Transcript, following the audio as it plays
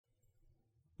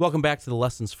Welcome back to the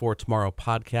Lessons for Tomorrow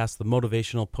podcast, the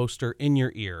motivational poster in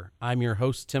your ear. I'm your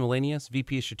host, Tim Elanius,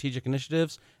 VP of Strategic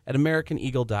Initiatives at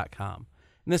AmericanEagle.com.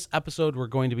 In this episode, we're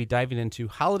going to be diving into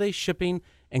holiday shipping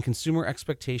and consumer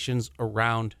expectations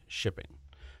around shipping.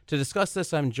 To discuss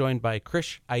this, I'm joined by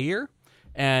Krish Iyer,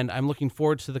 and I'm looking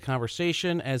forward to the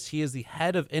conversation as he is the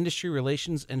head of industry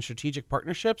relations and strategic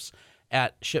partnerships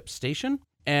at ShipStation.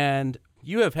 And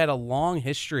you have had a long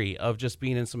history of just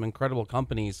being in some incredible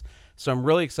companies. So I'm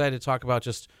really excited to talk about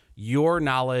just your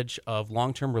knowledge of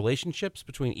long-term relationships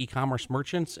between e-commerce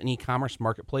merchants and e-commerce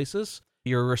marketplaces.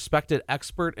 You're a respected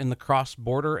expert in the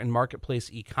cross-border and marketplace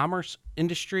e-commerce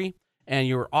industry, and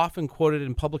you're often quoted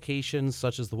in publications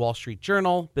such as the Wall Street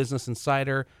Journal, Business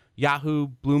Insider, Yahoo,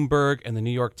 Bloomberg, and the New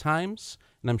York Times,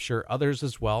 and I'm sure others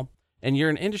as well. And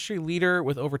you're an industry leader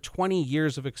with over 20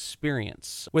 years of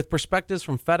experience, with perspectives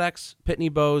from FedEx,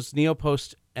 Pitney Bowes,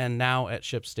 Neopost, and now at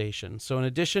ShipStation. So in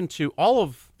addition to all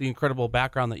of the incredible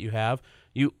background that you have,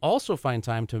 you also find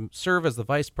time to serve as the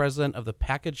Vice President of the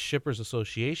Package Shippers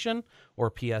Association,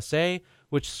 or PSA,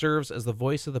 which serves as the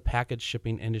voice of the package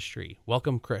shipping industry.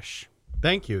 Welcome, Krish.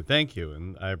 Thank you.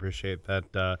 And I appreciate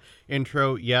that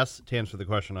intro. Yes, to answer the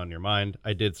question on your mind,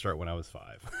 I did start when I was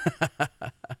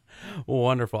 5.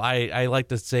 Wonderful. I like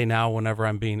to say now whenever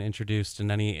I'm being introduced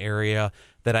in any area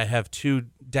that I have 2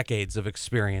 decades of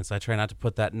experience. I try not to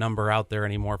put that number out there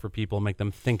anymore for people, make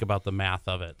them think about the math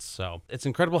of it. So it's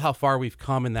incredible how far we've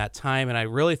come in that time. And I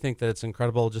really think that it's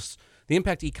incredible just the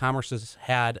impact e-commerce has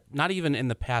had, not even in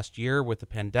the past year with the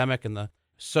pandemic and the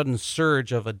sudden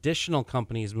surge of additional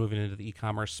companies moving into the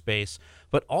e-commerce space,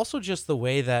 but also just the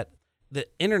way that the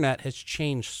internet has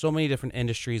changed so many different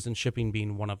industries, and shipping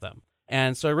being one of them.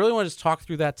 And so I really want to just talk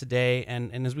through that today.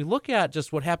 And as we look at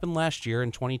just what happened last year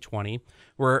in 2020,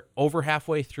 we're over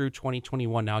halfway through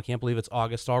 2021 now. I can't believe it's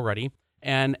August already.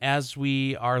 And as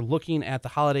we are looking at the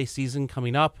holiday season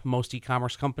coming up, most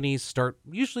e-commerce companies start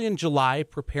usually in July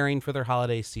preparing for their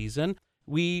holiday season.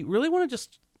 We really want to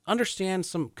just understand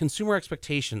some consumer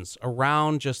expectations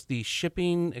around just the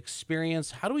shipping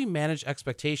experience. How do we manage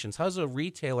expectations? How does a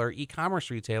retailer, e-commerce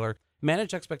retailer,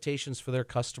 manage expectations for their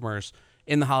customers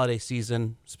in the holiday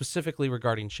season, specifically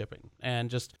regarding shipping? And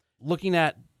just looking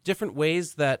at different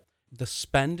ways that the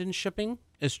spend in shipping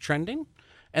is trending,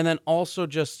 and then also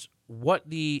just what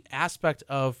the aspect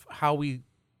of how we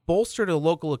bolstered a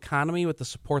local economy with the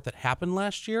support that happened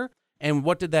last year. And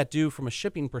what did that do from a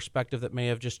shipping perspective that may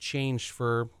have just changed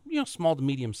for, small to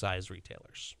medium-sized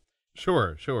retailers?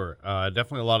 Sure.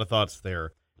 Definitely a lot of thoughts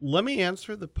there. Let me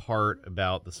answer the part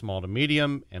about the small to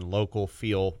medium and local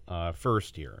feel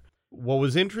first here. What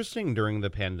was interesting during the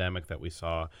pandemic that we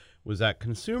saw was that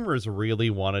consumers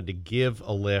really wanted to give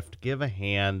a lift, give a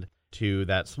hand to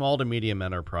that small to medium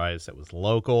enterprise that was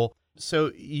local.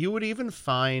 So you would even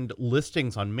find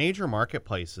listings on major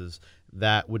marketplaces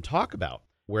that would talk about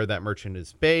where that merchant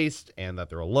is based and that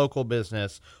they're a local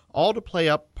business, all to play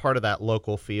up part of that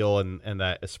local feel and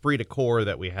that esprit de corps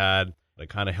that we had to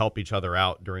kind of help each other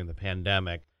out during the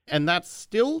pandemic. And that's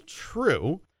still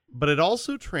true, but it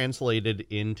also translated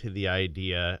into the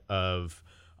idea of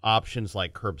options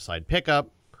like curbside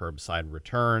pickup, curbside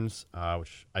returns,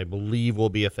 which I believe will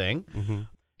be a thing,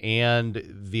 and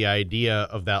the idea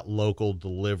of that local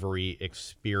delivery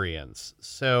experience.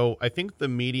 So I think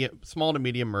the small to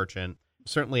medium merchant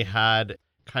certainly had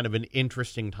kind of an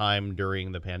interesting time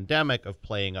during the pandemic of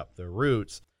playing up their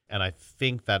roots, and I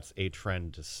think that's a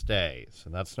trend to stay. So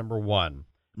that's number one.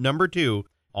 Number two,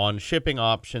 on shipping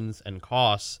options and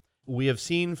costs, we have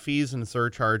seen fees and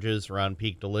surcharges around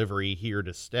peak delivery here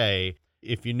to stay.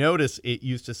 If you notice, it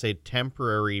used to say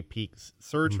temporary peak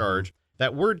surcharge.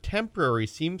 That word temporary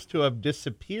seems to have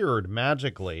disappeared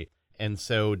magically. And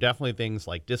so definitely things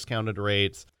like discounted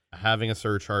rates, having a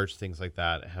surcharge, things like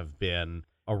that have been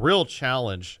a real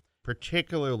challenge,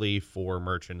 particularly for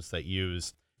merchants that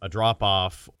use a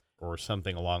drop-off or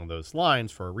something along those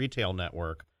lines for a retail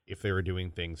network if they were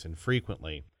doing things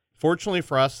infrequently. Fortunately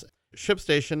for us,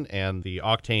 ShipStation and the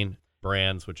Octane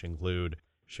brands, which include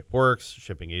ShipWorks,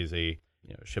 Shipping Easy,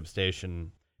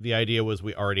 ShipStation, the idea was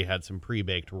we already had some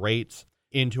pre-baked rates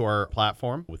into our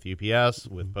platform with UPS,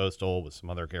 with Postal, with some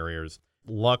other carriers.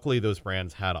 Luckily, those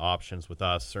brands had options with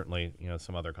us. Certainly,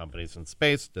 some other companies in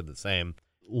space did the same.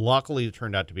 Luckily, it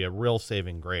turned out to be a real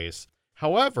saving grace.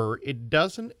 However, it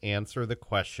doesn't answer the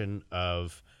question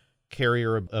of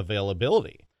carrier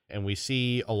availability. And we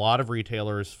see a lot of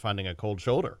retailers finding a cold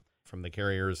shoulder from the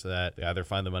carriers that they either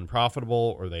find them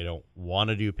unprofitable or they don't want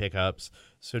to do pickups.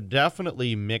 So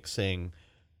definitely mixing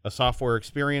a software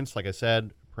experience, like I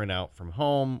said, print out from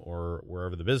home or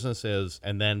wherever the business is,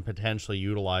 and then potentially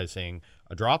utilizing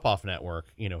a drop-off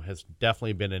network, has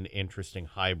definitely been an interesting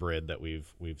hybrid that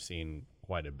we've seen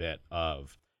quite a bit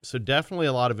of. So definitely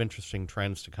a lot of interesting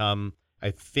trends to come.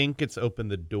 I think it's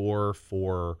opened the door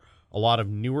for a lot of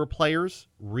newer players,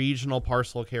 regional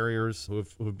parcel carriers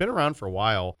who've been around for a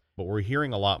while, but we're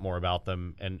hearing a lot more about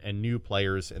them, and new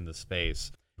players in the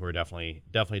space who are definitely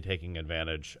taking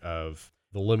advantage of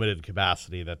the limited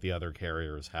capacity that the other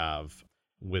carriers have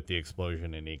with the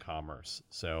explosion in e-commerce.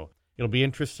 So it'll be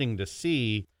interesting to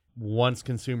see, once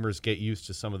consumers get used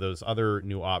to some of those other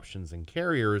new options and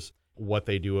carriers, what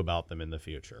they do about them in the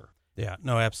future. Yeah,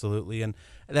 no, absolutely. And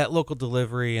that local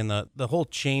delivery and the whole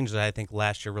change that I think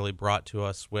last year really brought to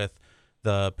us with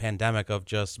the pandemic of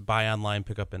just buy online,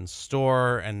 pick up in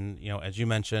store. And, as you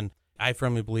mentioned, I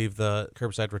firmly believe the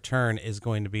curbside return is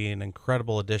going to be an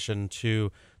incredible addition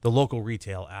to the local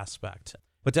retail aspect.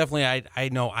 But definitely, I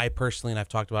know I personally, and I've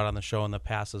talked about it on the show in the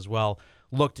past as well,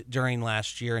 looked during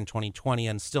last year in 2020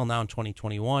 and still now in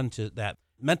 2021 to that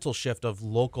mental shift of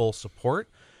local support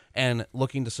and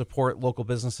looking to support local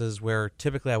businesses where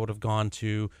typically I would have gone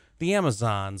to the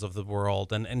Amazons of the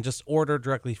world and just order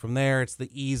directly from there. It's the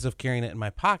ease of carrying it in my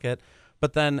pocket.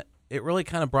 But then it really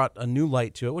kind of brought a new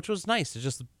light to it, which was nice to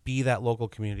just be that local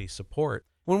community support.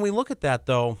 When we look at that,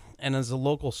 though, and as a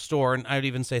local store, and I'd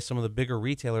even say some of the bigger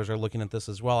retailers are looking at this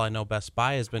as well. I know Best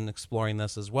Buy has been exploring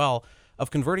this as well,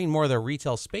 of converting more of their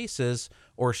retail spaces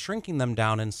or shrinking them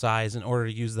down in size in order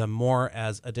to use them more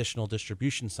as additional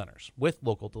distribution centers with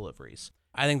local deliveries.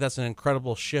 I think that's an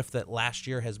incredible shift that last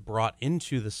year has brought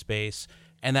into the space,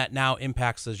 and that now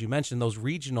impacts, as you mentioned, those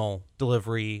regional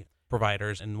delivery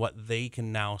providers and what they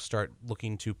can now start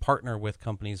looking to partner with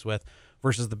companies with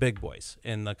versus the big boys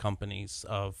in the companies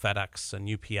of FedEx and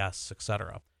UPS,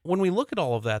 etc. When we look at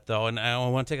all of that, though, and I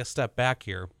want to take a step back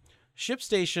here,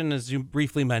 ShipStation, as you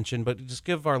briefly mentioned, but just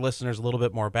give our listeners a little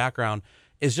bit more background,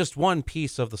 is just one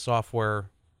piece of the software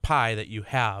pie that you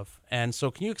have. And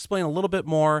so can you explain a little bit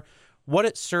more what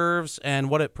it serves and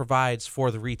what it provides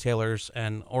for the retailers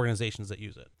and organizations that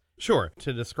use it? Sure.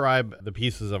 To describe the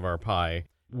pieces of our pie,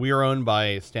 we are owned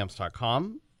by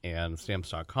Stamps.com, and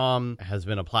Stamps.com has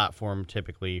been a platform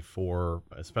typically for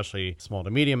especially small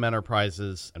to medium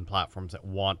enterprises and platforms that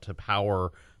want to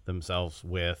power themselves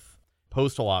with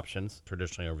postal options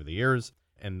traditionally over the years.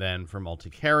 And then for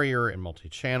multi-carrier and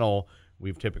multi-channel,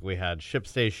 we've typically had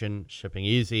ShipStation, Shipping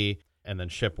Easy, and then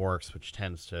ShipWorks, which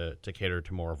tends to cater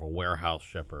to more of a warehouse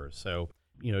shipper. So,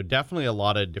 definitely a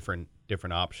lot of different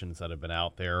options that have been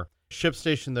out there.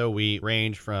 ShipStation, though, we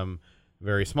range from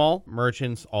very small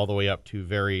merchants all the way up to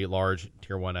very large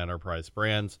tier 1 enterprise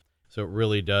brands. So it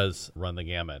really does run the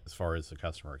gamut as far as the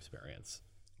customer experience.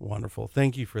 Wonderful.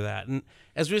 Thank you for that. And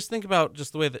as we just think about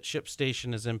just the way that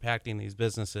ShipStation is impacting these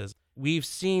businesses, we've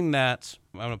seen that,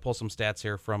 I'm going to pull some stats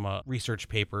here from a research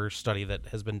paper study that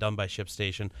has been done by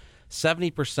ShipStation.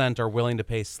 70% are willing to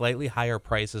pay slightly higher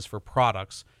prices for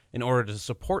products in order to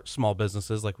support small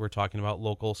businesses, like we're talking about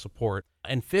local support.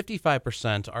 And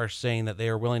 55% are saying that they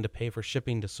are willing to pay for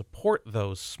shipping to support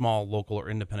those small local or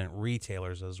independent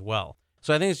retailers as well.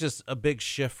 So I think it's just a big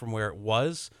shift from where it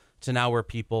was to now where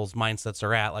people's mindsets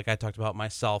are at. Like I talked about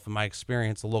myself and my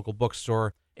experience, a local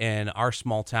bookstore in our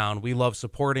small town. We love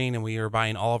supporting, and we are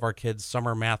buying all of our kids'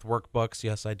 summer math workbooks.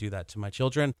 Yes, I do that to my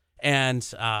children. And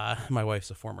my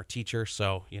wife's a former teacher,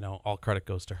 so, all credit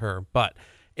goes to her. But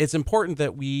it's important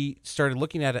that we started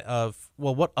looking at it of,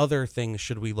 well, what other things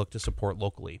should we look to support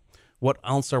locally? What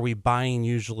else are we buying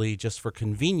usually just for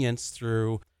convenience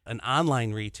through an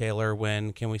online retailer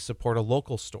when can we support a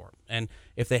local store? And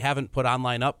if they haven't put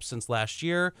online up since last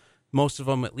year, most of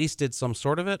them at least did some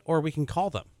sort of it, or we can call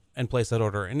them and place that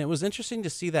order. And it was interesting to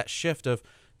see that shift of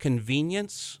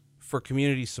convenience for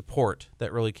community support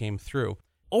that really came through.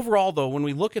 Overall, though, when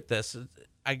we look at this,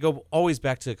 I go always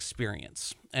back to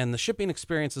experience. And the shipping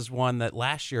experience is one that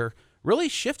last year really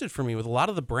shifted for me with a lot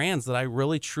of the brands that I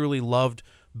really truly loved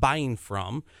buying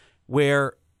from,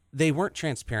 where they weren't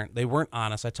transparent. They weren't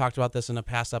honest. I talked about this in a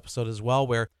past episode as well,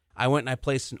 where I went and I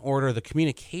placed an order. The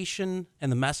communication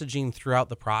and the messaging throughout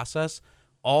the process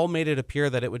all made it appear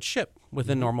that it would ship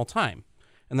within normal time.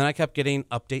 And then I kept getting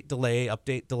update, delay,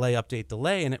 update, delay, update,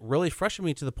 delay. And it really frustrated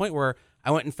me to the point where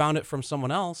I went and found it from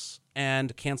someone else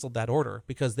and canceled that order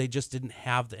because they just didn't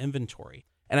have the inventory.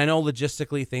 And I know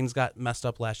logistically things got messed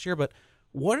up last year, but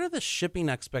what are the shipping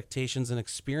expectations and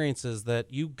experiences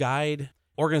that you guide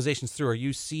organizations through or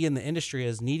you see in the industry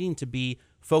as needing to be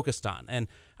focused on? And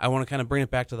I want to kind of bring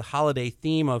it back to the holiday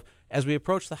theme of, as we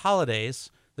approach the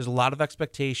holidays, there's a lot of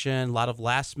expectation, a lot of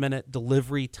last minute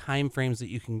delivery timeframes that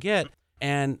you can get.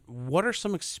 And what are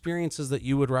some experiences that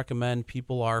you would recommend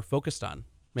people are focused on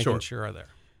making sure are there?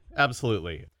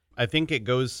 Absolutely. I think it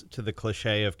goes to the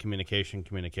cliche of communication,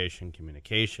 communication,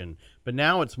 communication, but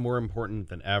now it's more important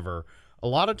than ever. A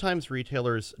lot of times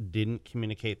retailers didn't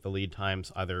communicate the lead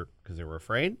times either because they were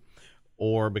afraid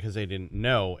or because they didn't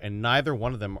know, and neither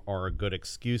one of them are a good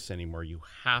excuse anymore. You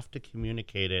have to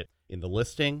communicate it in the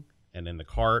listing and in the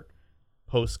cart,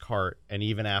 post-cart, and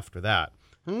even after that.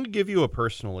 I'm going to give you a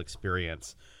personal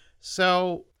experience.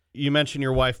 So you mentioned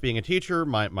your wife being a teacher.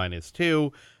 Mine is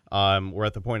too. We're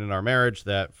at the point in our marriage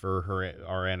that for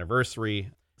our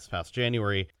anniversary this past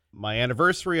January, my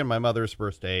anniversary and my mother's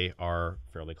birthday are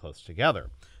fairly close together.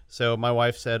 So my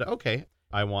wife said, okay,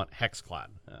 I want HexClad.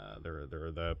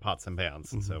 They're the pots and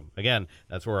pans. Mm-hmm. So again,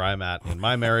 that's where I'm at in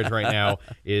my marriage right now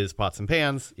is pots and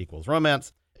pans equals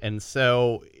romance. And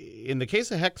so in the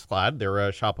case of HexClad, they're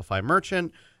a Shopify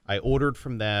merchant. I ordered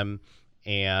from them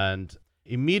and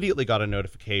immediately got a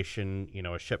notification,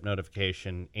 a ship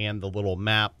notification and the little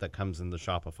map that comes in the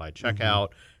Shopify checkout.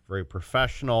 Mm-hmm. Very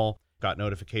professional. Got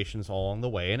notifications all along the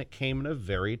way, and it came in a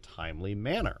very timely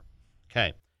manner.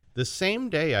 Okay. The same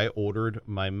day I ordered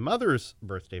my mother's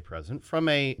birthday present from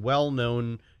a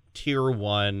well-known tier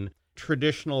 1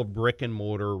 traditional brick and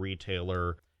mortar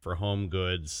retailer for home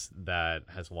goods that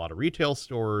has a lot of retail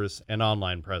stores and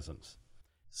online presence.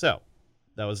 So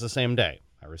that was the same day.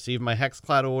 I received my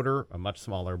HexClad order, a much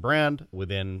smaller brand,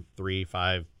 within 3,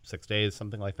 5, 6 days,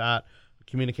 something like that.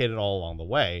 Communicated all along the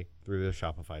way through the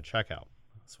Shopify checkout.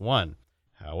 That's one.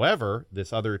 However,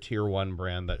 this other tier 1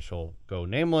 brand that shall go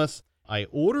nameless, I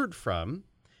ordered from,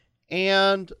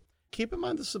 and keep in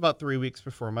mind this is about 3 weeks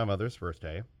before my mother's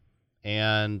birthday.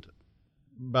 And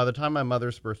by the time my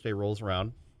mother's birthday rolls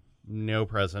around, no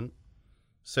present.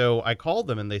 So I called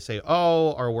them and they say,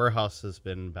 oh, our warehouse has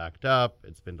been backed up.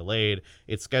 It's been delayed.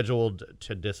 It's scheduled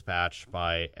to dispatch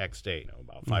by X date,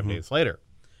 about 5 days later.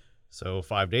 So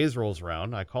 5 days rolls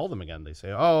around. I call them again. They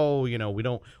say, oh, we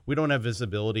don't have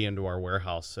visibility into our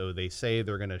warehouse. So they say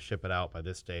they're going to ship it out by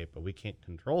this date, but we can't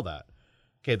control that.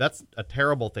 Okay, that's a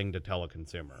terrible thing to tell a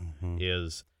consumer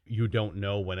is you don't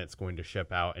know when it's going to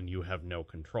ship out and you have no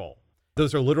control.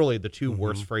 Those are literally the two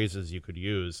worst phrases you could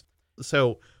use.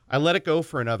 So I let it go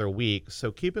for another week.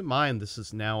 So keep in mind, this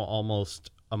is now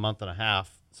almost a month and a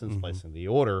half since placing the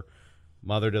order.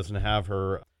 Mother doesn't have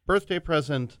her birthday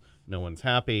present. No one's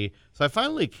happy. So I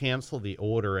finally canceled the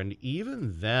order. And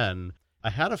even then,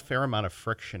 I had a fair amount of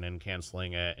friction in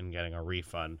canceling it and getting a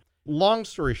refund. Long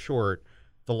story short,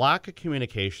 the lack of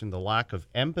communication, the lack of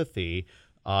empathy,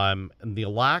 and the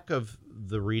lack of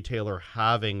the retailer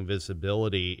having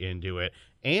visibility into it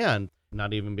and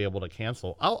not even be able to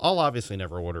cancel. I'll obviously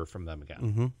never order from them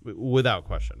again, without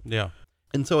question. Yeah.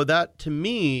 And so that, to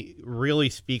me, really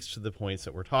speaks to the points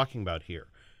that we're talking about here.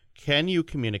 Can you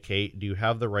communicate? Do you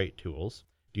have the right tools?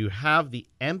 Do you have the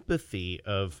empathy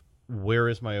of where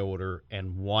is my order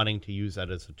and wanting to use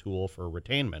that as a tool for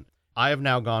retainment? I have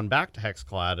now gone back to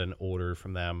HexClad and ordered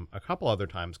from them a couple other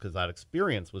times because that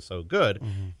experience was so good.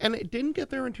 And it didn't get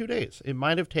there in 2 days. It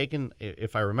might have taken,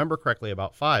 if I remember correctly,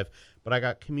 about 5, but I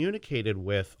got communicated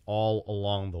with all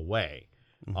along the way.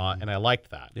 And I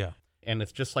liked that. Yeah. And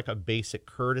it's just like a basic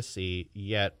courtesy,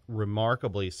 yet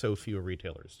remarkably so few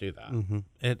retailers do that.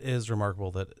 It is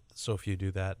remarkable that so few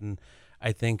do that. And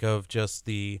I think of just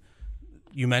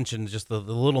you mentioned just the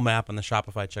little map and the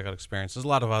Shopify checkout experience. There's a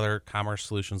lot of other commerce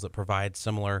solutions that provide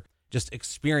similar just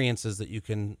experiences that you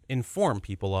can inform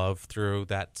people of through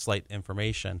that slight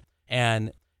information.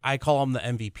 And I call them the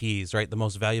MVPs, right? The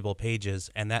most valuable pages.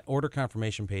 And that order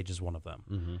confirmation page is one of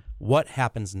them. What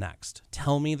happens next?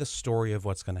 Tell me the story of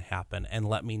what's going to happen and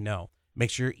let me know. Make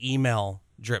sure your email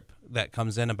drip that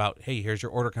comes in about, hey, here's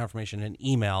your order confirmation in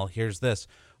email. Here's this.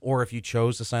 Or if you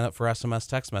chose to sign up for SMS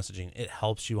text messaging, it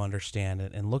helps you understand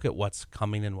it and look at what's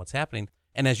coming and what's happening.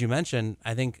 And as you mentioned,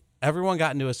 I think everyone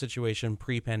got into a situation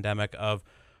pre-pandemic of,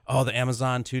 oh, the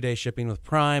Amazon 2-day shipping with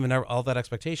Prime and all that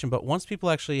expectation. But once people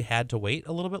actually had to wait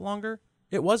a little bit longer,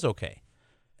 it was okay.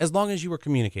 As long as you were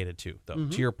communicated to, though,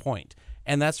 to your point.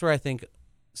 And that's where I think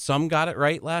some got it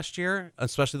right last year,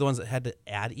 especially the ones that had to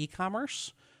add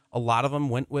e-commerce. A lot of them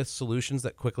went with solutions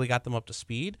that quickly got them up to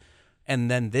speed.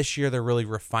 And then this year, they're really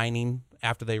refining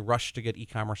after they rushed to get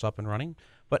e-commerce up and running.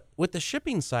 But with the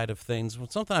shipping side of things,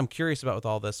 something I'm curious about with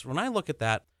all this, when I look at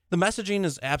that, the messaging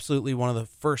is absolutely one of the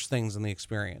first things in the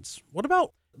experience. What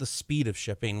about the speed of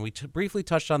shipping? We briefly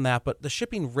touched on that, but the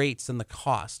shipping rates and the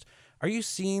cost. Are you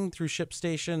seeing through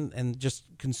ShipStation and just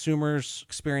consumers'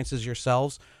 experiences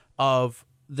yourselves of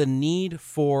the need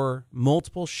for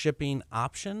multiple shipping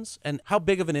options? And how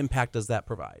big of an impact does that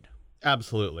provide?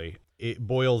 Absolutely. It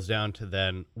boils down to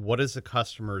then what is the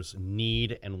customer's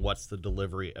need and what's the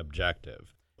delivery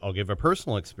objective? I'll give a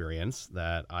personal experience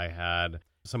that I had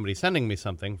somebody sending me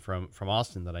something from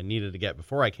Austin that I needed to get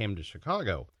before I came to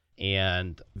Chicago.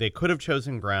 And they could have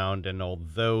chosen ground, and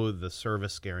although the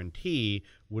service guarantee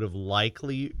would have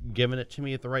likely given it to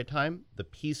me at the right time, the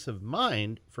peace of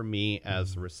mind for me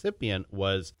as the recipient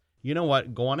was, you know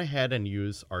what, go on ahead and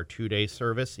use our 2-day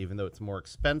service, even though it's more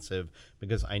expensive,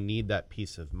 because I need that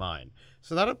peace of mind.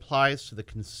 So that applies to the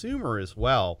consumer as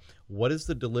well. What is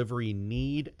the delivery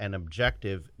need and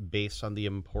objective based on the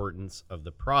importance of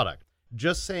the product?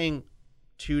 Just saying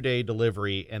 2-day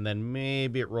delivery and then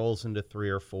maybe it rolls into 3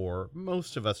 or 4,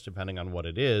 most of us, depending on what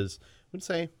it is, would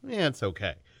say, yeah, it's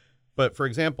okay. But for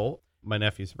example, my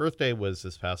nephew's birthday was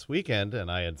this past weekend, and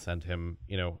I had sent him,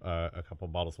 a couple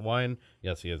bottles of wine.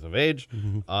 Yes, he is of age.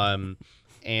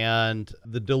 And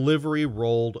the delivery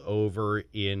rolled over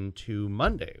into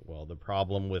Monday. Well, the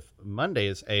problem with Monday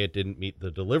is, A, it didn't meet the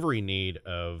delivery need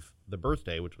of the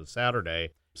birthday, which was Saturday,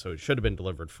 so it should have been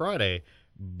delivered Friday.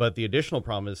 But the additional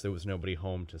problem is there was nobody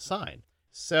home to sign.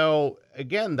 So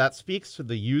again, that speaks to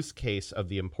the use case of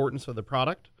the importance of the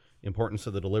product, importance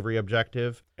of the delivery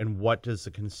objective, and what does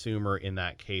the consumer in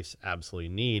that case absolutely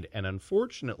need. And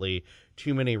unfortunately,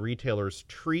 too many retailers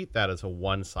treat that as a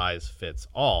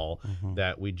one-size-fits-all,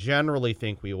 that we generally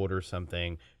think we order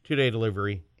something, 2-day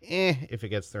delivery, if it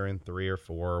gets there in 3 or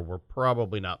 4, we're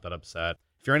probably not that upset.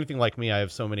 If you're anything like me, I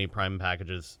have so many Prime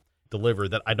packages delivered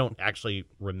that I don't actually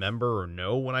remember or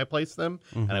know when I place them,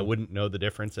 and I wouldn't know the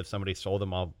difference if somebody stole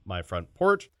them off my front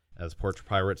porch, as porch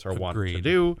pirates are wont to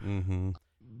do.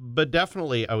 But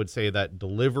definitely, I would say that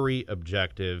delivery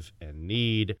objective and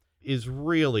need is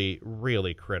really,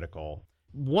 really critical.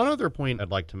 One other point I'd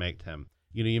like to make, Tim,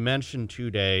 you mentioned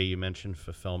 2-day, you mentioned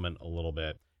fulfillment a little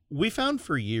bit. We found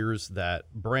for years that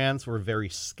brands were very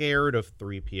scared of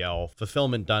 3PL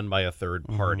fulfillment done by a third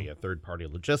party, a third-party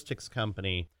logistics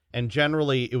company. And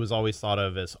generally, it was always thought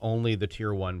of as only the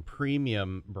tier 1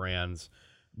 premium brands.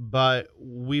 But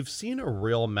we've seen a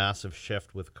real massive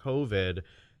shift with COVID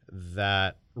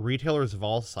that retailers of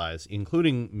all size,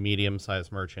 including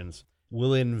medium-sized merchants,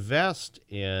 will invest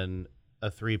in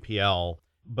a 3PL.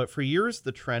 But for years,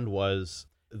 the trend was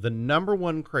the number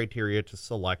one criteria to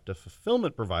select a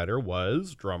fulfillment provider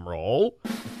was, drumroll,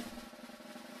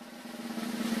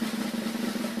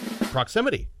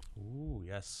 proximity.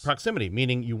 Yes. Proximity,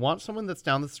 meaning you want someone that's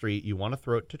down the street, you want a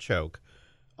throat to choke.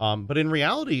 But in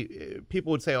reality,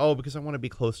 people would say, oh, because I want to be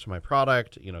close to my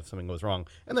product, if something goes wrong.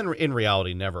 And then in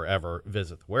reality, never, ever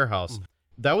visit the warehouse.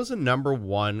 That was the number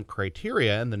one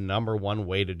criteria. And the number one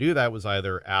way to do that was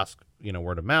either ask,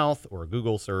 word of mouth or a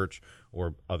Google search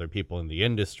or other people in the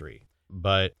industry.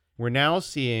 But we're now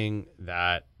seeing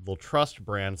that they'll trust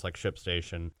brands like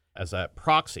ShipStation as a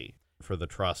proxy for the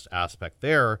trust aspect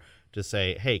there, to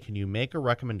say, hey, can you make a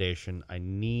recommendation? I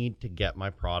need to get my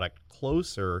product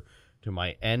closer to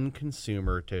my end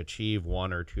consumer to achieve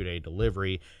 1 or 2-day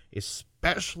delivery,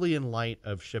 especially in light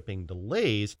of shipping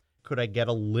delays. Could I get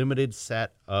a limited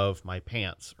set of my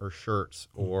pants or shirts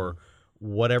or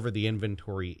whatever the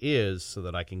inventory is so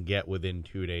that I can get within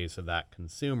 2 days of that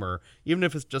consumer, even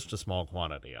if it's just a small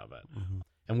quantity of it?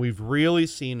 And we've really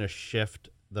seen a shift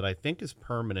that I think is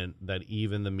permanent, that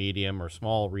even the medium or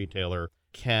small retailer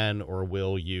can or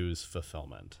will use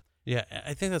fulfillment. Yeah,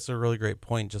 I think that's a really great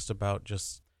point, just about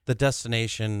just the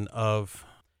destination of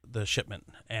the shipment.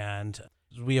 And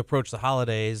as we approach the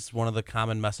holidays, one of the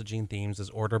common messaging themes is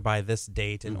order by this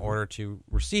date in order to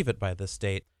receive it by this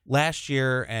date. Last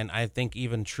year, and I think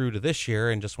even true to this year,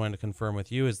 and just wanted to confirm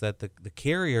with you, is that the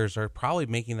carriers are probably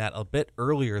making that a bit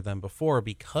earlier than before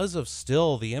because of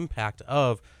still the impact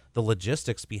of the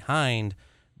logistics behind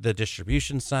the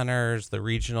distribution centers, the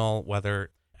regional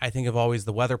weather. I think of always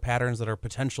the weather patterns that are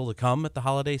potential to come at the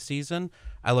holiday season.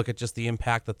 I look at just the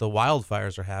impact that the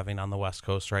wildfires are having on the West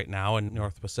Coast right now and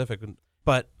North Pacific.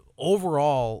 But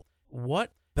overall,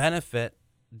 what benefit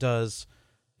does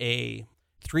a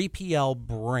 3PL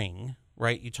bring,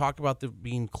 right? You talked about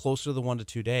being closer to the 1 to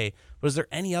 2 day, but is there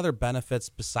any other benefits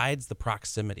besides the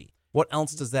proximity? What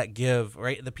else does that give,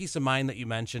 right? The peace of mind that you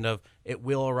mentioned of it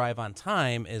will arrive on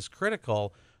time is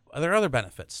critical. Are there other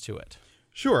benefits to it?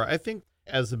 Sure. I think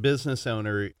as a business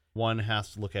owner, one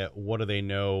has to look at what do they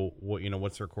know,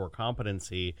 what's their core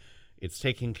competency. It's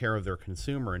taking care of their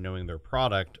consumer and knowing their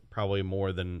product probably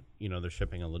more than, the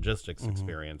shipping and logistics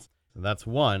experience. So that's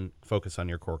one, focus on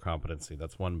your core competency.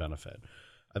 That's one benefit.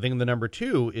 I think the number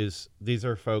two is these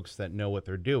are folks that know what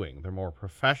they're doing. They're more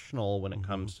professional when it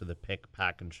comes to the pick,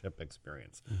 pack, and ship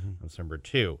experience. That's number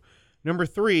two. Number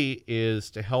three is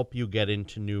to help you get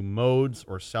into new modes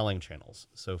or selling channels.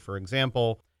 So, for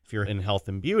example, if you're in health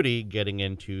and beauty, getting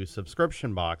into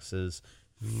subscription boxes,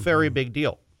 very big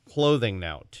deal. Clothing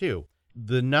now, too.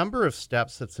 The number of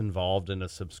steps that's involved in a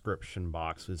subscription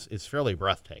box is fairly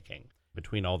breathtaking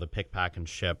between all the pick, pack, and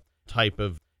ship type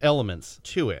of elements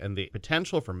to it. And the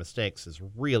potential for mistakes is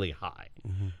really high.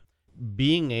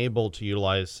 Being able to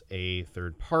utilize a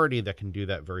third party that can do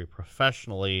that very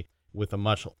professionally with a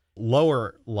much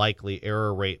lower likely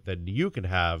error rate than you could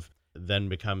have then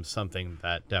becomes something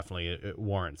that definitely it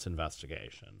warrants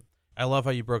investigation. I love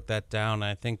how you broke that down.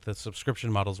 I think the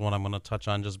subscription model is one I'm going to touch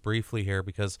on just briefly here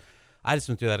because I just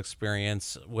went through that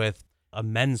experience with a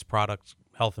men's product,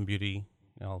 health and beauty.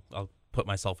 I'll put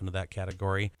myself into that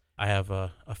category. I have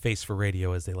a face for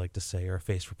radio, as they like to say, or a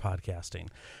face for podcasting.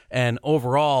 And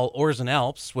overall, Oars and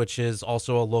Alps, which is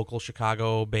also a local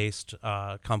Chicago-based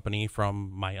company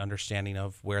from my understanding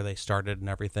of where they started and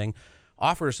everything,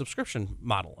 offered a subscription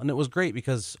model. And it was great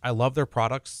because I love their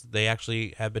products. They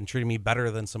actually have been treating me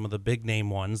better than some of the big name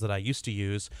ones that I used to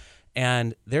use.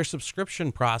 And their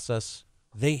subscription process,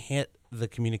 they hit the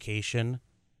communication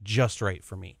just right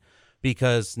for me.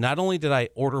 Because not only did I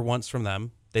order once from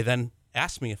them, they then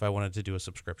asked me if I wanted to do a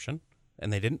subscription,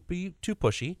 and they didn't be too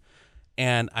pushy.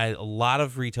 And a lot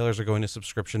of retailers are going to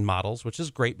subscription models, which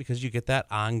is great because you get that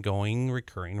ongoing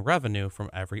recurring revenue from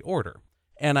every order.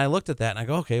 And I looked at that and I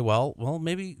go, okay, well,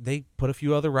 maybe they put a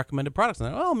few other recommended products in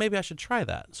there. Oh, maybe I should try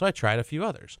that. So I tried a few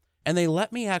others. And they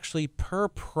let me actually per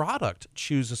product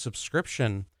choose a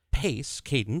subscription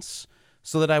cadence,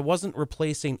 so that I wasn't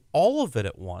replacing all of it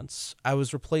at once. I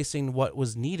was replacing what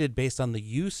was needed based on the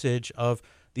usage of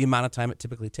the amount of time it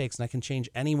typically takes. And I can change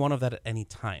any one of that at any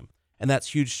time. And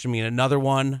that's huge to me. And another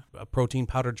one, a protein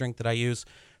powder drink that I use,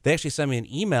 they actually sent me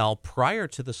an email prior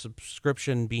to the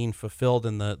subscription being fulfilled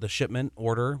and the shipment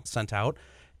order sent out.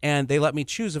 And they let me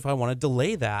choose if I want to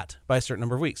delay that by a certain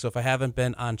number of weeks. So if I haven't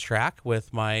been on track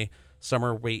with my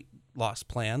summer weight loss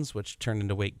plans, which turned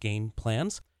into weight gain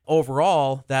plans,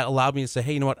 overall, that allowed me to say,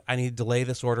 hey, you know what? I need to delay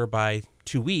this order by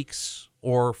 2 weeks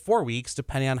or 4 weeks,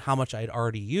 depending on how much I'd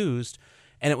already used.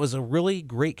 And it was a really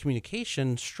great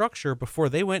communication structure before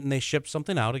they went and they shipped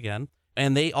something out again.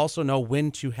 And they also know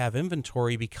when to have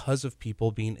inventory because of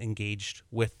people being engaged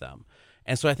with them.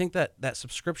 And so I think that that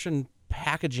subscription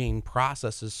packaging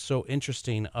process is so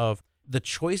interesting, of the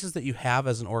choices that you have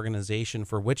as an organization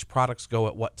for which products go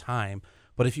at what time.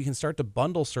 But if you can start to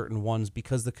bundle certain ones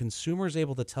because the consumer is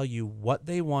able to tell you what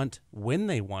they want, when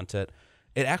they want it,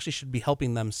 it actually should be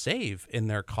helping them save in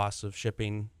their costs of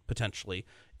shipping potentially,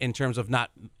 in terms of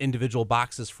not individual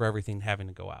boxes for everything having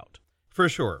to go out. For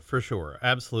sure.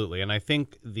 Absolutely. And I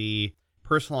think the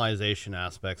personalization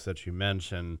aspects that you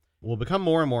mentioned will become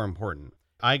more and more important.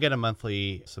 I get a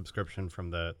monthly subscription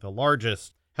from the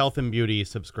largest health and beauty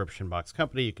subscription box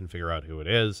company. You can figure out who it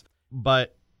is.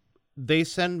 But they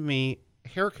send me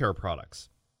hair care products.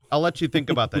 I'll let you think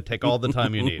about that. Take all the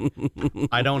time you need.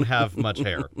 I don't have much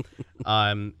hair.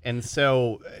 And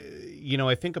so,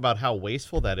 I think about how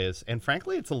wasteful that is. And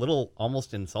frankly, it's a little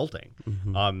almost insulting,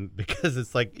 because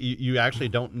it's like you actually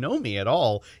don't know me at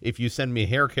all if you send me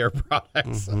hair care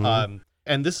products.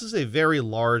 And this is a very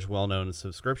large, well-known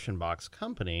subscription box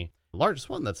company, the largest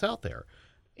one that's out there.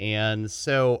 And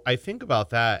so I think about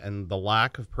that and the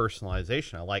lack of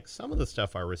personalization. I like some of the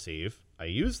stuff I receive. I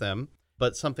use them.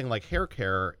 But something like hair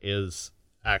care is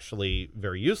actually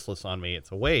very useless on me.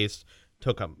 It's a waste.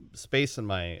 Took up space in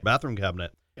my bathroom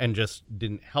cabinet and just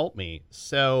didn't help me.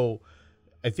 So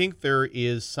I think there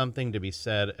is something to be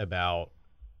said about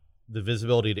the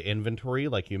visibility to inventory,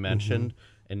 like you mentioned,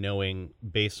 and knowing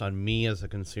based on me as a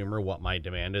consumer what my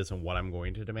demand is and what I'm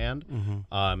going to demand,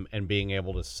 and being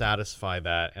able to satisfy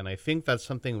that. And I think that's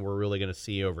something we're really going to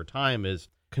see over time is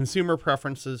consumer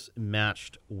preferences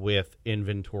matched with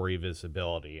inventory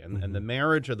visibility. And the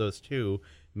marriage of those two,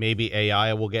 maybe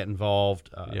AI will get involved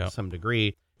to some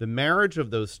degree. The marriage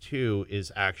of those two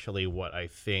is actually what I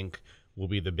think will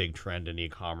be the big trend in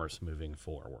e-commerce moving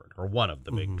forward, or one of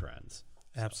the big trends.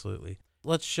 Absolutely.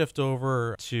 Let's shift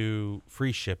over to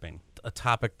free shipping, a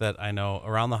topic that I know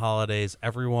around the holidays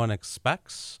everyone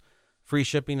expects free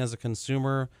shipping as a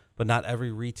consumer, but not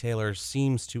every retailer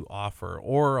seems to offer.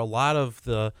 Or a lot of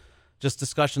the just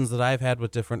discussions that I've had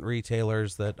with different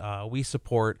retailers that we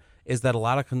support is that a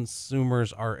lot of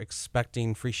consumers are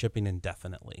expecting free shipping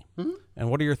indefinitely. And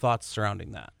what are your thoughts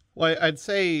surrounding that? Well, I'd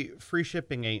say free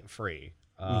shipping ain't free,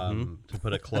 to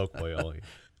put it colloquially.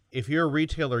 If you're a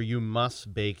retailer, you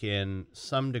must bake in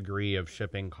some degree of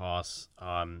shipping costs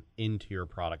into your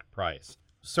product price.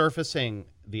 Surfacing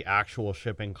the actual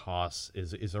shipping costs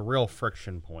is a real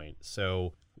friction point.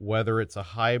 So whether it's a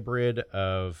hybrid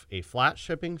of a flat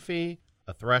shipping fee,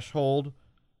 a threshold,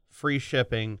 free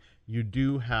shipping, you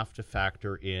do have to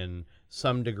factor in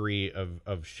some degree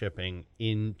of shipping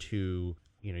into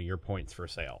your points for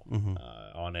sale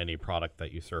on any product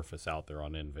that you surface out there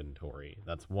on inventory.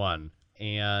 That's one.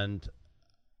 And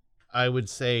I would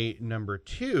say number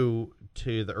two,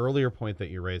 to the earlier point that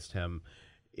you raised, Tim,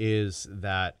 is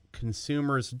that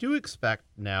consumers do expect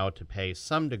now to pay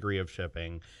some degree of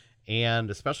shipping, and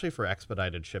especially for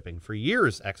expedited shipping. For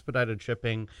years, expedited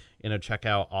shipping in a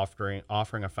checkout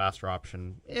offering a faster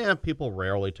option, people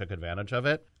rarely took advantage of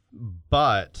it.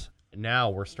 But now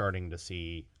we're starting to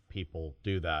see people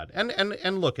do that.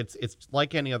 And look, it's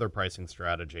like any other pricing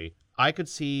strategy. I could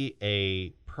see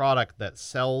a product that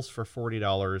sells for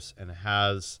 $40 and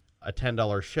has a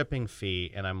 $10 shipping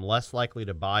fee, and I'm less likely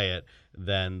to buy it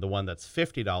than the one that's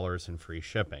 $50 in free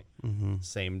shipping.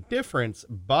 Same difference,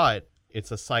 but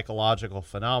it's a psychological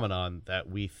phenomenon that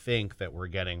we think that we're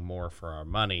getting more for our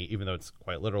money, even though it's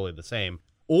quite literally the same,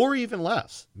 or even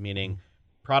less, meaning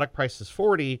product price is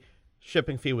 $40,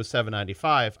 shipping fee was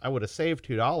 $7.95. I would have saved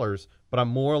 $2, but I'm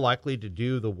more likely to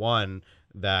do the one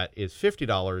that is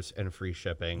 $50 and free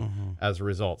shipping as a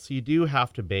result. So you do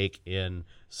have to bake in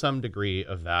some degree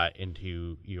of that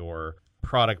into your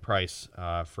product price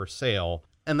for sale.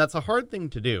 And that's a hard thing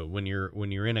to do when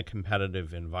you're in a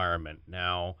competitive environment.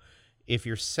 Now, if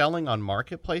you're selling on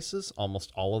marketplaces,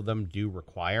 almost all of them do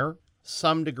require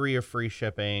some degree of free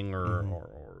shipping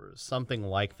or something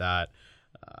like that.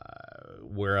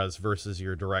 Whereas versus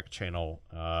your direct channel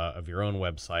of your own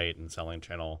website and selling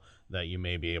channel that you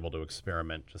may be able to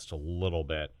experiment just a little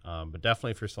bit. But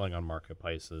definitely if you're selling on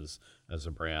marketplaces as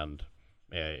a brand,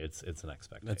 it's an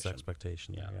expectation. It's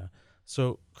expectation. Yeah.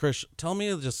 So, Krish, tell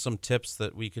me just some tips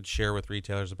that we could share with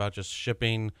retailers about just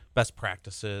shipping best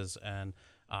practices. And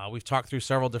we've talked through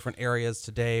several different areas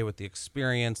today with the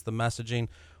experience, the messaging.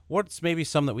 What's maybe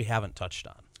some that we haven't touched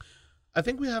on? I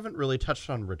think we haven't really touched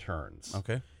on returns.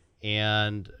 Okay.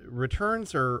 And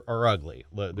returns are ugly.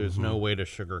 There's no way to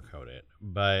sugarcoat it.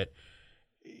 But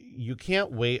you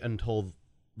can't wait until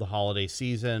the holiday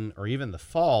season or even the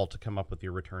fall to come up with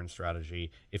your return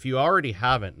strategy. If you already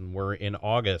haven't, and we're in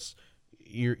August,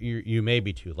 you may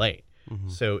be too late.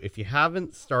 So if you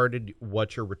haven't started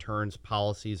what your returns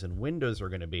policies and windows are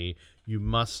going to be, you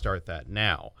must start that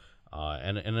now.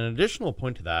 And an additional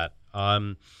point to that,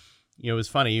 it was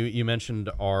funny. You mentioned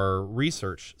our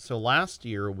research. So last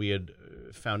year we had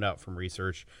found out from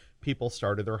research, people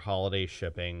started their holiday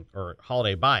shipping or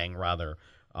holiday buying rather,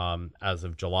 as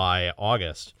of July,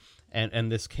 August.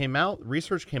 And this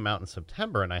research came out in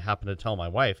September, and I happened to tell my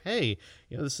wife, hey,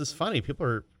 this is funny. People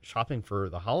are shopping for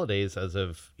the holidays as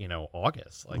of,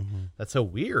 August. Like, that's so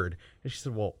weird. And she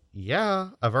said, well,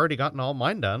 yeah, I've already gotten all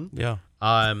mine done. Yeah.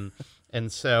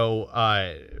 And so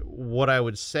what I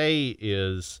would say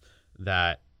is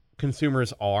that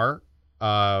consumers are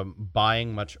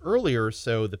buying much earlier,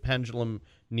 so the pendulum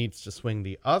needs to swing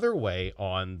the other way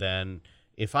on then.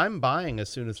 If I'm buying as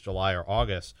soon as July or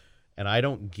August, and I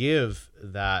don't give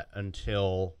that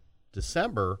until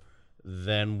December,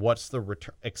 then what's the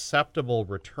acceptable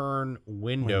return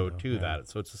window to that?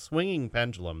 So it's a swinging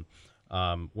pendulum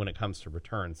when it comes to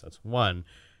returns. That's one.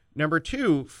 Number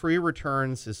two, free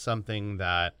returns is something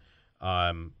that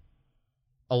a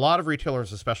lot of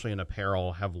retailers, especially in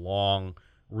apparel, have long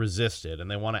resisted, and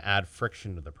they want to add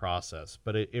friction to the process.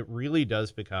 But it really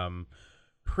does become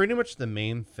pretty much the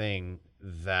main thing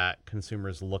that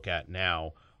consumers look at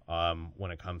now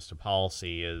when it comes to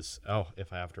policy is,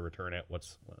 if I have to return it,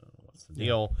 what's the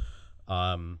deal?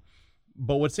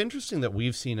 But what's interesting that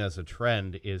we've seen as a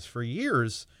trend is for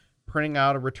years, printing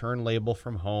out a return label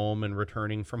from home and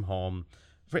returning from home,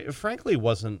 frankly,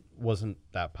 wasn't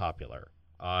that popular.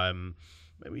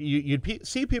 You'd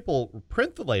see people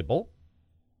print the label,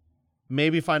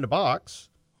 maybe find a box,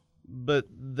 but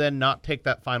then not take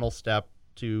that final step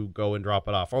to go and drop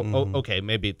it off. Okay,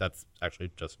 maybe that's actually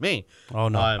just me. Oh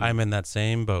no, I'm in that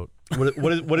same boat.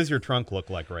 What does your trunk look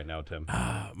like right now, Tim?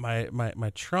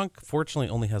 My trunk fortunately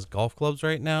only has golf clubs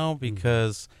right now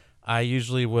because I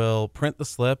usually will print the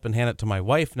slip and hand it to my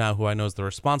wife now, who I know is the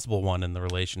responsible one in the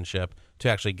relationship, to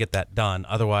actually get that done.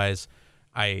 Otherwise,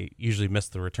 I usually miss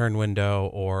the return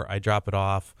window, or I drop it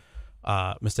off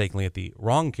mistakenly at the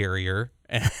wrong carrier,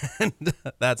 and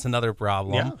that's another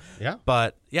problem. Yeah.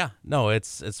 But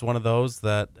it's one of those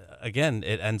that, again,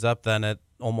 it ends up then it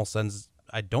almost ends.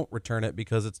 I don't return it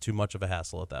because it's too much of a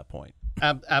hassle at that point.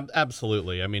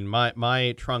 Absolutely. I mean,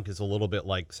 my trunk is a little bit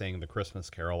like saying the Christmas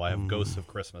Carol. I have Ghosts of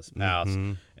Christmas Past,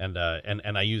 and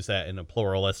I use that in a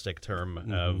pluralistic term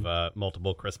of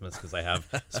multiple Christmas because I have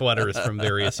sweaters from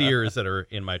various years that are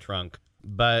in my trunk.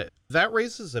 But that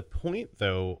raises a point,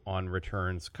 though, on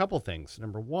returns. A couple things.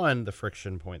 Number one, the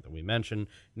friction point that we mentioned.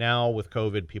 Now with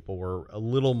COVID, people were a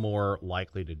little more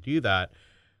likely to do that.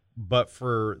 But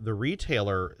for the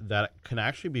retailer, that can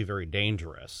actually be very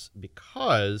dangerous,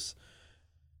 because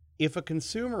if a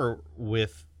consumer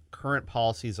with current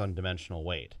policies on dimensional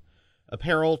weight,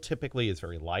 apparel typically is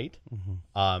very light,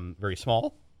 very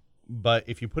small. But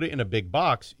if you put it in a big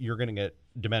box, you're going to get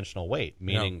dimensional weight,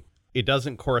 meaning it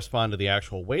doesn't correspond to the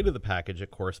actual weight of the package.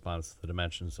 It corresponds to the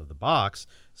dimensions of the box.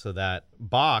 So that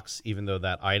box, even though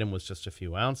that item was just a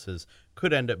few ounces,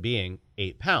 could end up being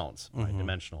 8 pounds by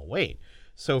dimensional weight.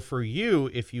 So for you,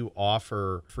 if you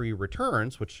offer free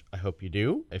returns, which I hope you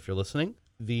do if you're listening,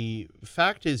 the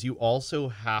fact is you also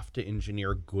have to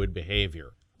engineer good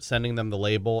behavior, sending them the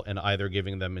label and either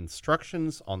giving them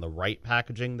instructions on the right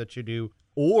packaging that you do,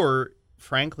 or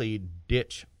frankly,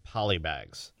 ditch poly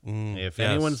bags. If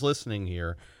anyone's listening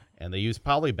here and they use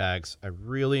poly bags, I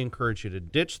really encourage you to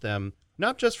ditch them,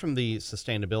 not just from the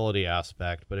sustainability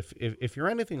aspect, but if you're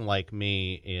anything like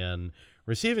me in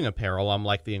receiving apparel, I'm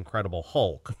like the Incredible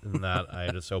Hulk in that I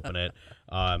just open it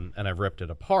and I've ripped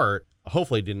it apart.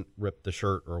 Hopefully didn't rip the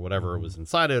shirt or whatever was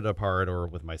inside it apart, or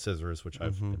with my scissors, which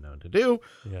I've been known to do.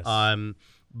 Yes.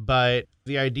 But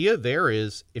the idea there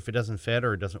is, if it doesn't fit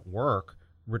or it doesn't work,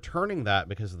 returning that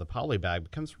because of the poly bag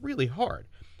becomes really hard.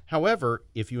 However,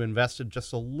 if you invested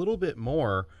just a little bit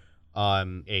more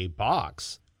on a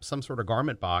box, some sort of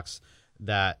garment box,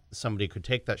 that somebody could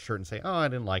take that shirt and say, oh, I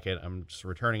didn't like it, I'm just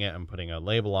returning it, I'm putting a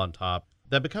label on top,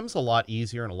 that becomes a lot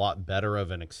easier and a lot better of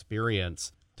an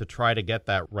experience to try to get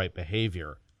that right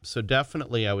behavior. So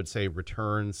definitely I would say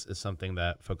returns is something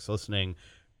that folks listening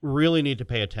really need to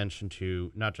pay attention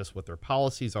to, not just what their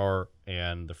policies are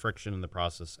and the friction in the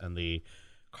process and the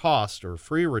cost or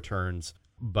free returns,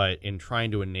 but in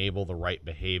trying to enable the right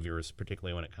behaviors,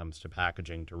 particularly when it comes to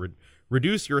packaging, to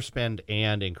reduce your spend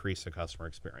and increase the customer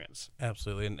experience.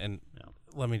 Absolutely. And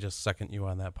let me just second you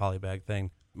on that polybag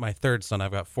thing. My third son,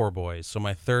 I've got 4 boys. So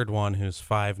my third one, who's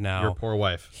 5 now. Your poor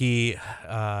wife.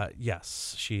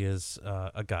 Yes, she is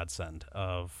a godsend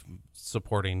of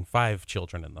supporting 5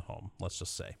 children in the home, let's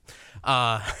just say.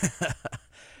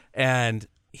 And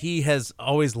he has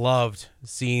always loved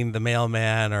seeing the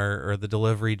mailman or the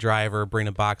delivery driver bring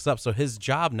a box up. So his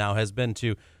job now has been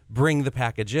to bring the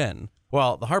package in.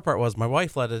 Well, the hard part was my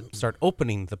wife let him start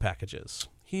opening the packages.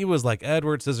 He was like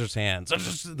Edward Scissorhands.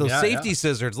 Those safety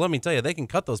scissors, let me tell you, they can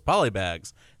cut those poly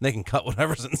bags. And they can cut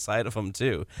whatever's inside of them,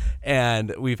 too.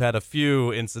 And we've had a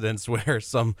few incidents where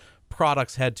some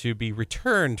products had to be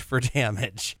returned for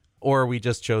damage, or we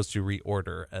just chose to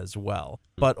reorder as well.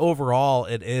 But overall,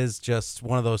 it is just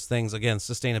one of those things. Again,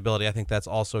 sustainability, I think that's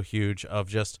also huge, of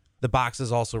just the boxes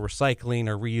also recycling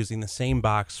or reusing the same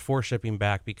box for shipping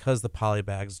back, because the poly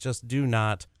bags just do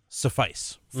not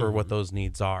suffice for what those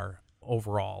needs are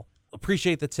overall.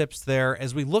 Appreciate the tips there.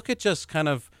 As we look at just kind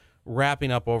of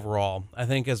wrapping up overall, I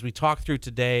think as we talk through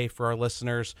today for our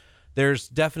listeners, there's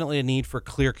definitely a need for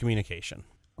clear communication.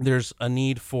 There's a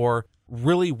need for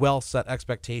really well set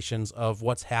expectations of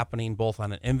what's happening both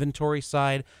on an inventory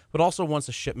side, but also once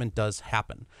a shipment does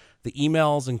happen. The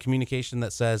emails and communication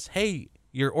that says, hey,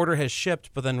 your order has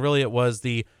shipped, but then really it was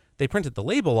they printed the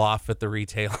label off at the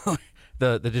retailer,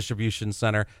 the distribution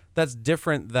center. That's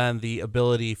different than the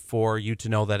ability for you to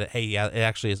know that it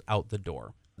actually is out the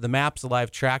door. The maps, the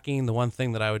live tracking, the one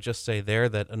thing that I would just say there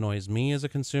that annoys me as a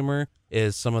consumer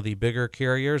is some of the bigger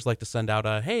carriers like to send out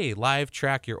a, hey, live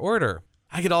track your order.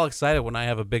 I get all excited when I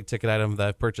have a big ticket item that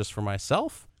I've purchased for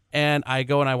myself, and I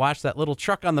go and I watch that little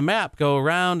truck on the map go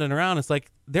around and around. It's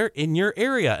like, they're in your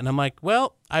area. And I'm like,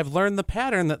 well, I've learned the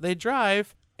pattern that they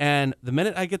drive. And the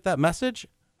minute I get that message,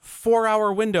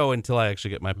 4-hour window until I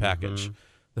actually get my package.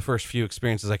 The first few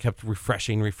experiences, I kept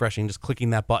refreshing, just clicking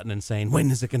that button and saying,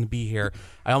 when is it going to be here?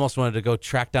 I almost wanted to go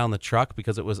track down the truck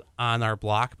because it was on our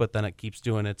block, but then it keeps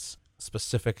doing its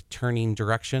specific turning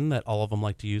direction that all of them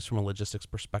like to use from a logistics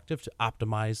perspective to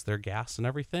optimize their gas and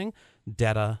everything.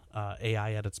 Data,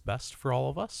 AI at its best for all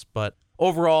of us. But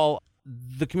overall,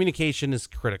 the communication is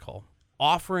critical.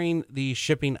 Offering the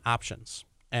shipping options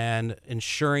and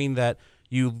ensuring that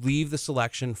you leave the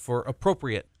selection for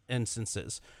appropriate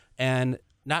instances, and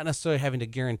not necessarily having to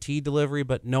guarantee delivery,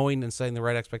 but knowing and setting the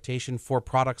right expectation for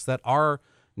products that are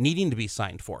needing to be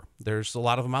signed for. There's a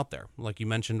lot of them out there, like you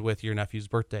mentioned with your nephew's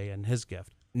birthday and his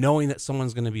gift. Knowing that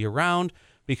someone's going to be around,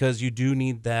 because you do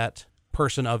need that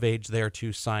person of age there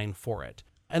to sign for it.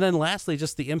 And then lastly,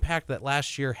 just the impact that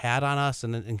last year had on us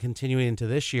and continuing into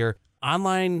this year.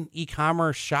 Online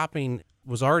e-commerce shopping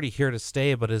was already here to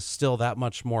stay, but is still that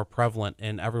much more prevalent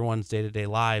in everyone's day-to-day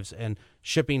lives. And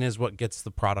shipping is what gets the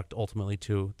product ultimately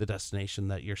to the destination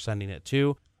that you're sending it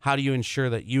to. How do you ensure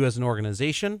that you as an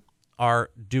organization are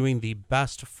doing the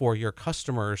best for your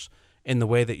customers in the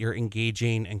way that you're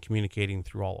engaging and communicating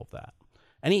through all of that.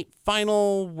 Any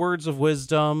final words of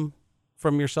wisdom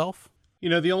from yourself?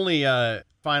 The only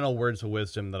final words of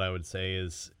wisdom that I would say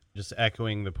is just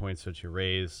echoing the points that you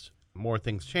raised. More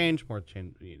things change,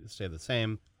 stay the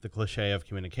same. The cliche of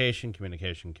communication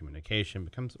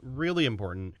becomes really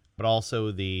important, but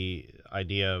also the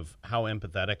idea of how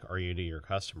empathetic are you to your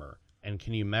customer? And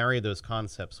can you marry those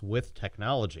concepts with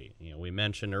technology? We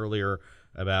mentioned earlier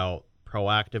about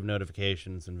proactive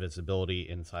notifications and visibility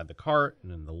inside the cart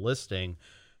and in the listing,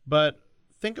 but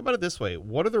think about it this way.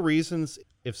 What are the reasons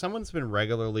if someone's been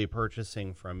regularly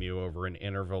purchasing from you over an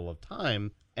interval of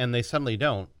time and they suddenly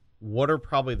don't? What are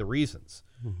probably the reasons?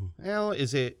 Well,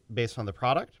 is it based on the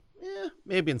product?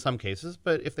 Maybe in some cases,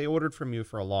 but if they ordered from you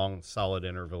for a long, solid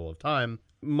interval of time,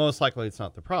 most likely it's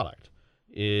not the product.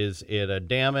 Is it a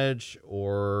damage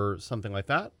or something like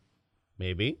that?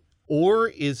 Maybe. Or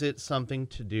is it something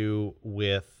to do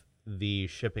with the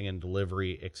shipping and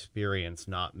delivery experience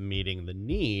not meeting the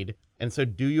need? And so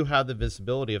do you have the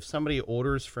visibility if somebody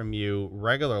orders from you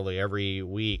regularly every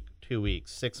week, 2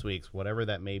 weeks, 6 weeks, whatever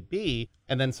that may be,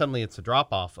 and then suddenly it's a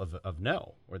drop off of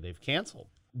no, or they've canceled?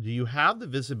 Do you have the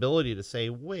visibility to say,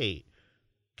 wait,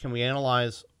 can we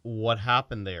analyze what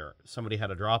happened there? Somebody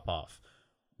had a drop off.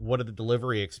 What did the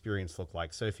delivery experience look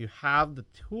like? So if you have the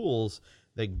tools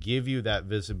that give you that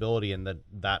visibility and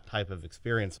that type of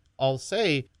experience, I'll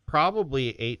say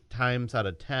probably 8 times out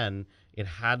of 10, it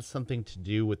had something to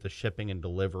do with the shipping and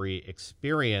delivery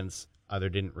experience. Either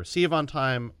didn't receive on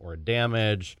time or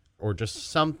damage or just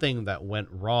something that went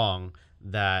wrong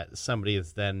that somebody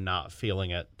is then not feeling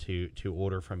it to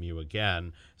order from you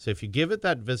again. So if you give it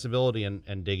that visibility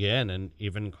and dig in and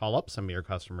even call up some of your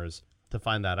customers to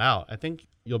find that out, I think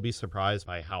you'll be surprised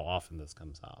by how often this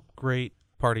comes up. Great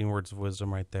parting words of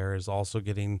wisdom right there is also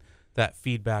getting that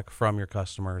feedback from your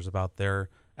customers about their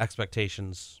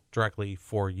expectations directly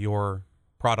for your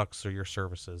products or your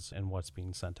services and what's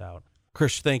being sent out.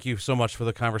 Krish, thank you so much for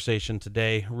the conversation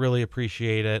today. Really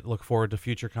appreciate it. Look forward to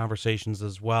future conversations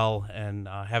as well and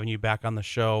having you back on the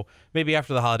show, maybe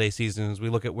after the holiday season as we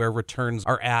look at where returns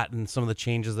are at and some of the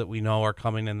changes that we know are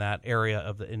coming in that area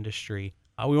of the industry.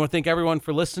 We want to thank everyone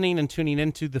for listening and tuning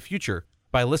into the future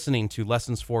by listening to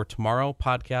Lessons for Tomorrow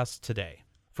podcast today.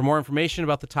 For more information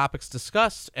about the topics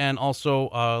discussed and also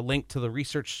a link to the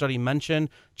research study mentioned,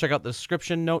 check out the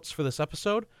description notes for this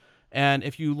episode. And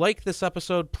if you like this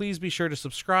episode, please be sure to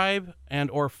subscribe and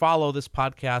or follow this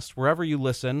podcast wherever you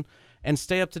listen and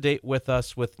stay up to date with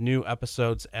us with new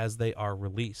episodes as they are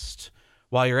released.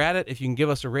 While you're at it, if you can give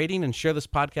us a rating and share this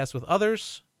podcast with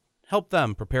others, help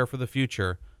them prepare for the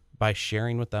future by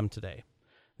sharing with them today.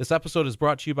 This episode is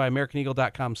brought to you by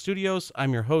AmericanEagle.com Studios.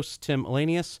 I'm your host, Tim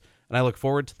Elanius, and I look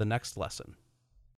forward to the next lesson.